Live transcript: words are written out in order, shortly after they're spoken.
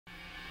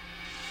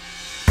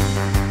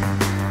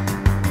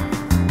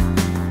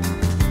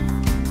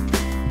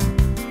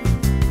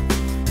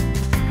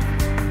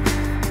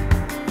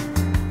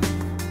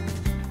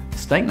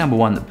Mistake number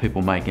one that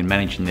people make in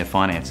managing their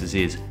finances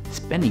is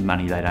spending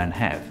money they don't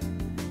have.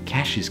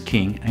 Cash is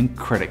king and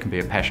credit can be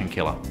a passion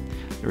killer.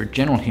 There are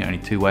generally only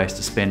two ways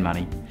to spend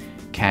money,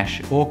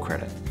 cash or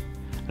credit.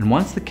 And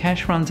once the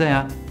cash runs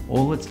out,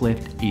 all that's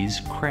left is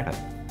credit.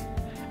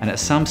 And at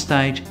some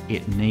stage,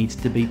 it needs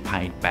to be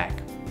paid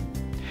back.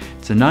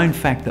 It's a known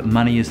fact that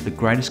money is the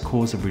greatest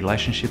cause of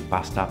relationship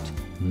bust-ups,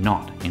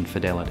 not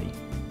infidelity.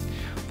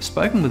 I've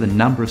spoken with a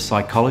number of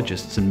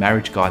psychologists and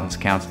marriage guidance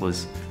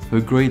counsellors who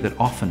agree that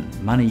often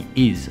money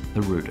is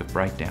the root of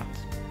breakdowns.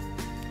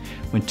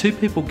 When two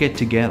people get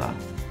together,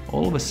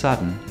 all of a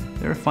sudden,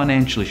 there are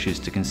financial issues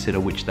to consider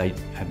which they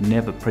have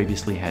never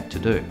previously had to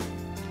do.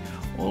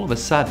 All of a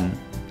sudden,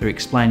 they're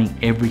explaining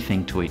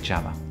everything to each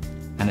other,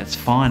 and it's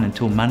fine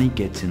until money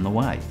gets in the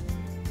way.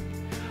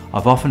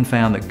 I've often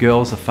found that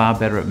girls are far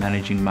better at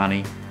managing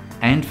money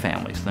and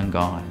families than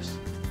guys.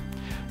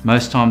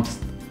 Most times,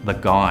 the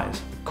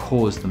guys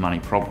cause the money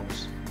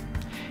problems.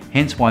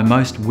 Hence why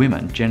most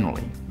women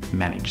generally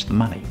manage the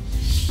money.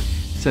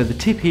 So the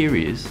tip here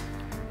is,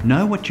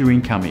 know what your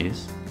income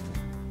is,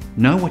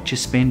 know what you're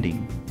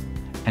spending,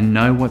 and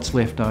know what's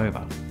left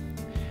over.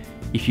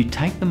 If you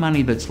take the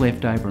money that's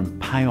left over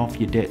and pay off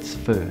your debts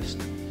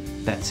first,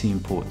 that's the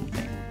important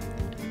thing.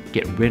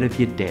 Get rid of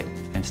your debt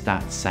and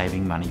start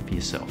saving money for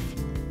yourself.